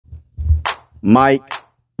Mike,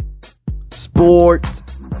 Sports,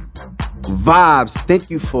 Vibes.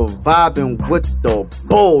 Thank you for vibing with the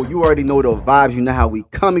bull. You already know the vibes. You know how we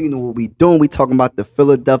coming. You know what we doing. We talking about the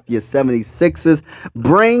Philadelphia 76ers.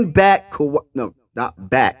 Bring back Kawhi. No, not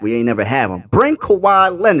back. We ain't never have him. Bring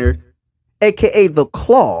Kawhi Leonard, a.k.a. the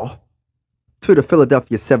Claw, to the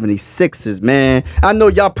Philadelphia 76ers, man. I know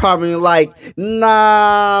y'all probably like,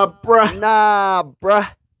 nah, bruh.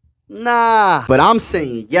 But I'm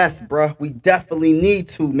saying yes, bruh. We definitely need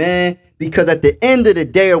to, man. Because at the end of the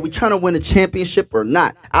day, are we trying to win a championship or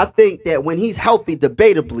not? I think that when he's healthy,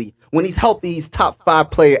 debatably, when he's healthy, he's top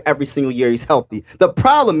 5 player every single year he's healthy. The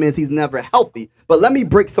problem is he's never healthy. But let me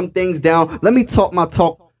break some things down. Let me talk my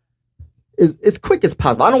talk as quick as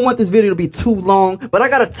possible. I don't want this video to be too long, but I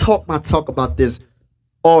got to talk my talk about this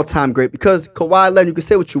all-time great. Because Kawhi Leonard, you can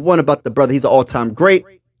say what you want about the brother. He's an all-time great.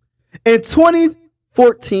 In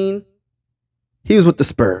 2014, he was with the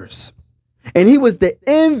Spurs. And he was the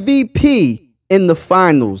MVP in the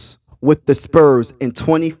finals with the Spurs in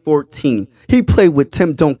 2014. He played with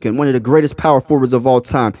Tim Duncan, one of the greatest power forwards of all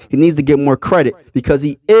time. He needs to get more credit because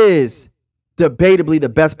he is debatably the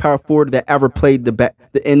best power forward that ever played in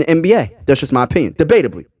the NBA. That's just my opinion.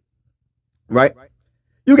 Debatably. Right?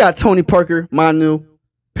 You got Tony Parker, Manu,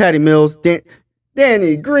 Patty Mills,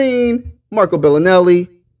 Danny Green, Marco Bellinelli,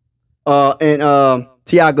 and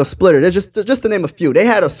Tiago Splitter. That's just to name a few. They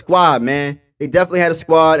had a squad, man. They definitely had a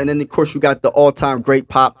squad. And then, of course, you got the all-time great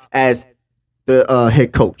Pop as the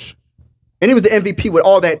head coach. And he was the MVP with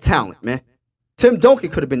all that talent, man. Tim Duncan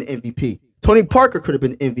could have been the MVP. Tony Parker could have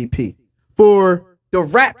been the MVP. For the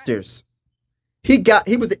Raptors, he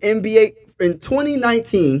was the NBA in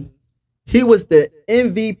 2019. He was the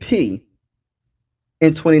MVP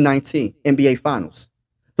in 2019 NBA Finals.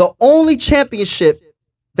 The only championship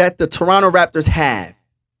that the Toronto Raptors have,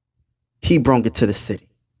 he brought it to the city.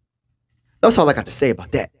 That's all I got to say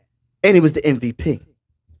about that. And he was the MVP.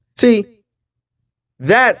 See,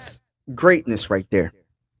 that's greatness right there. You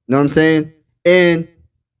know what I'm saying? And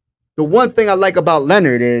the one thing I like about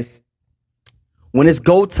Leonard is when it's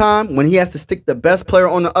go time, when he has to stick the best player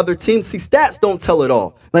on the other team, see, stats don't tell it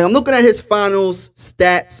all. Like, I'm looking at his finals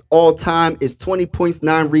stats all time is 20 points,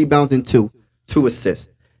 9 rebounds, and 2 assists.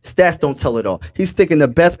 Stats don't tell it all. He's sticking the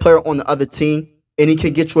best player on the other team, and he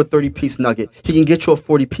can get you a 30-piece nugget. He can get you a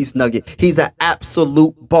 40-piece nugget. He's an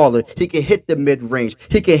absolute baller. He can hit the mid-range.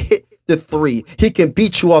 He can hit the 3. He can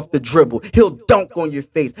beat you off the dribble. He'll dunk on your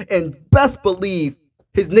face. And best believe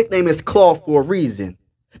his nickname is Claw for a reason.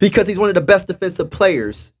 Because he's one of the best defensive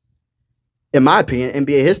players, in my opinion, in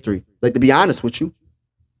NBA history. Like, to be honest with you,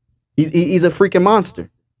 he's a freaking monster.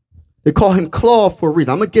 They call him Claw for a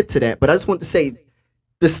reason. I'm going to get to that, but I just want to say,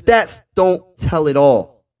 the stats don't tell it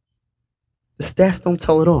all. The stats don't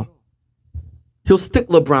tell it all. He'll stick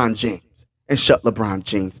LeBron James and shut LeBron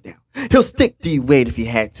James down. He'll stick D-Wade if he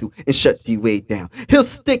had to and shut D-Wade down. He'll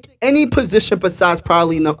stick any position besides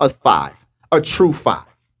probably a 5, a true 5. You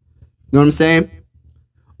know what I'm saying?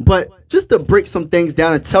 But just to break some things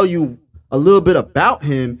down and tell you a little bit about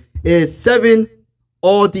him is 7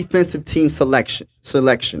 all-defensive team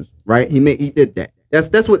selection, right? He did that.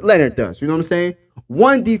 That's what Leonard does. You know what I'm saying?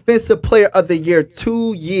 1 defensive player of the year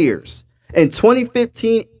 2 years. In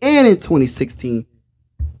 2015 and in 2016.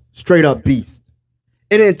 Straight up beast.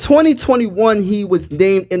 And in 2021, he was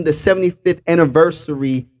named in the 75th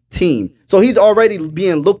anniversary team. So he's already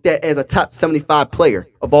being looked at as a top 75 player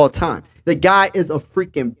of all time. The guy is a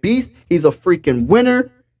freaking beast. He's a freaking winner.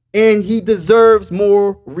 And he deserves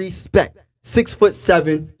more respect.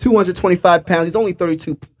 6'7", 225 pounds. He's only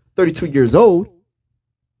 32 years old.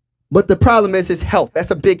 But the problem is his health.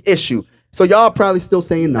 That's a big issue. So y'all probably still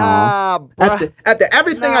saying nah. After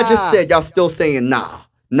everything I just said, y'all still saying nah.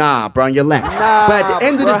 Nah, bro, you're laughing. But at the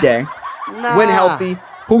end of the day, when healthy,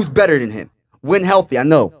 who's better than him? When healthy, I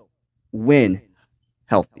know. When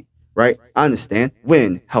healthy, right? I understand.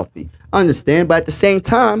 When healthy. I understand. But at the same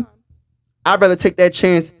time, I'd rather take that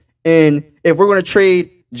chance. And if we're going to trade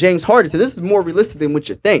James Harden, because this is more realistic than what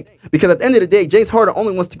you think. Because at the end of the day, James Harden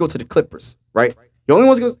only wants to go to the Clippers, right? He only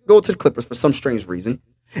wants to go to the Clippers for some strange reason.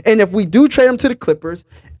 And if we do trade him to the Clippers,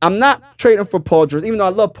 I'm not trading for Paul George, even though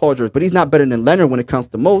I love Paul George, but he's not better than Leonard when it comes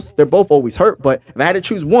to most. They're both always hurt, but if I had to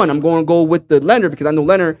choose one, I'm going to go with the Leonard because I know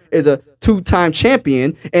Leonard is a 2-time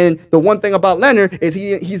champion. And the one thing about Leonard is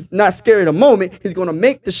he's not scared of the moment. He's going to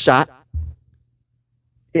make the shot.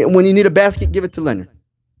 When you need a basket, give it to Leonard.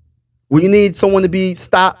 When you need someone to be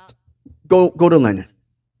stopped, go to Leonard.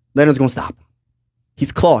 Leonard's going to stop him.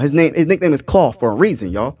 He's Claw. His nickname is Claw for a reason,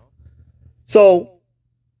 y'all. So,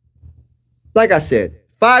 like I said,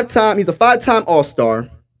 he's a 5-time All-Star,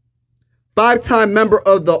 5-time member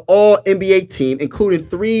of the All-NBA team, including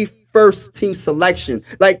 3 first-team selections.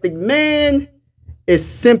 Like, the man is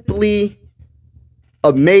simply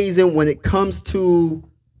amazing when it comes to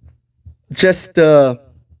just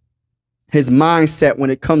his mindset when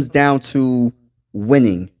it comes down to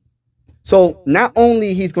winning. So not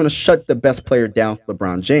only he's going to shut the best player down,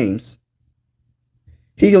 LeBron James,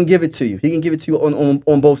 he's going to give it to you. He can give it to you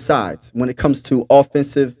on both sides when it comes to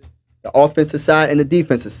the offensive side and the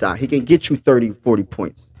defensive side. He can get you 30, 40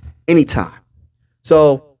 points anytime.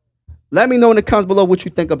 So let me know in the comments below what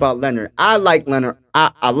you think about Leonard. I like Leonard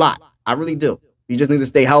a lot. I really do. He just needs to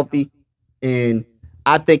stay healthy, and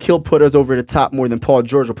I think he'll put us over the top more than Paul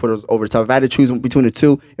George will put us over the top. If I had to choose between the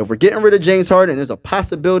two, if we're getting rid of James Harden, there's a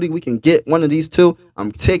possibility we can get one of these two.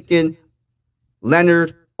 I'm taking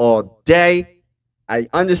Leonard all day. I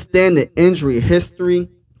understand the injury history,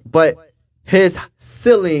 but his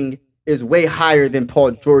ceiling is way higher than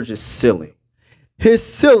Paul George's ceiling. His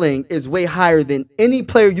ceiling is way higher than any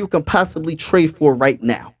player you can possibly trade for right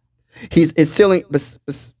now. His ceiling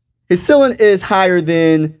is higher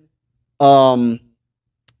than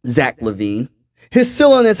Zach LaVine. His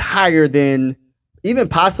ceiling is higher than even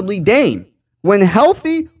possibly Dame. When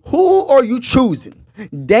healthy, who are you choosing?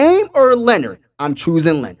 Dame or Leonard? I'm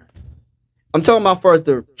choosing Leonard. I'm talking about for us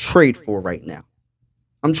to trade for right now.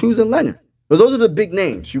 I'm choosing Leonard. Because those are the big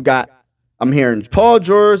names. You got, I'm hearing Paul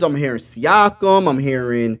George, I'm hearing Siakam, I'm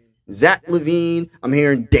hearing Zach LaVine, I'm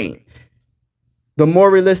hearing Dame. The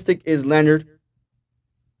more realistic is Leonard,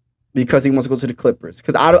 because he wants to go to the Clippers.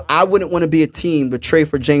 Because I wouldn't want to be a team to trade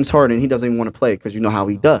for James Harden. He doesn't even want to play because you know how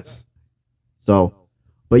he does. So,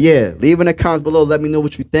 but yeah, leave in the comments below. Let me know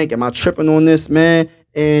what you think. Am I tripping on this, man?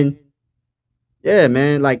 And yeah,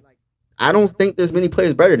 man, like, I don't think there's many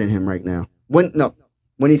players better than him right now. When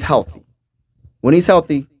he's healthy. When he's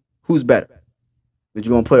healthy, who's better? Did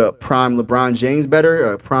you want to put a prime LeBron James better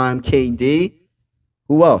or a prime KD?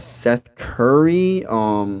 Who else? Seth Curry?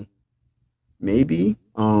 Maybe.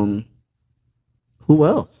 Who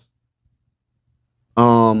else?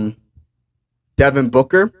 Devin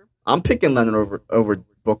Booker. I'm picking Leonard over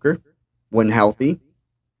Booker when healthy.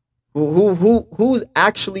 Who's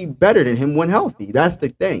actually better than him when healthy? That's the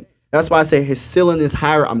thing. That's why I say his ceiling is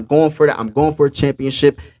higher. I'm going for that. I'm going for a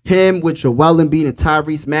championship. Him with Joel Embiid and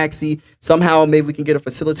Tyrese Maxey. Somehow maybe we can get a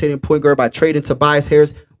facilitating point guard by trading Tobias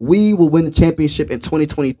Harris. We will win the championship in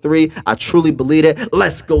 2023. I truly believe it.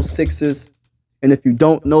 Let's go Sixers. And if you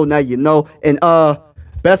don't know, now you know. And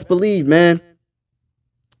best believe, man,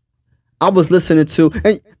 I was listening to,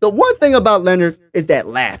 and the one thing about Leonard is that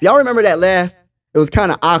laugh. Y'all remember that laugh? It was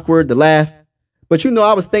kind of awkward, the laugh. But you know,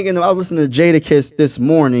 I was listening to Jadakiss this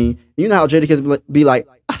morning. You know how Jadakiss be like,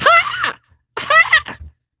 aha! Aha!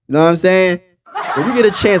 You know what I'm saying? If you get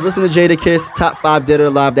a chance, listen to Jadakiss, Top 5 Dead or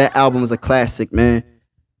Alive. That album is a classic, man.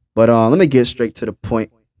 But let me get straight to the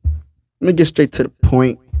point.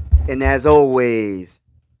 And as always,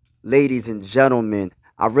 ladies and gentlemen,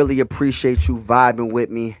 I really appreciate you vibing with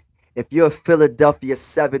me. If you're a Philadelphia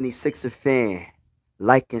 76er fan,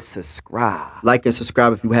 like and subscribe. Like and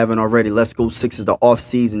subscribe if you haven't already. Let's go Sixers. The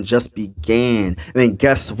offseason just began. And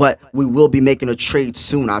guess what? We will be making a trade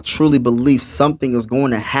soon. I truly believe something is going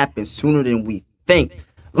to happen sooner than we think.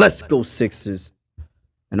 Let's go Sixers.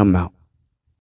 And I'm out.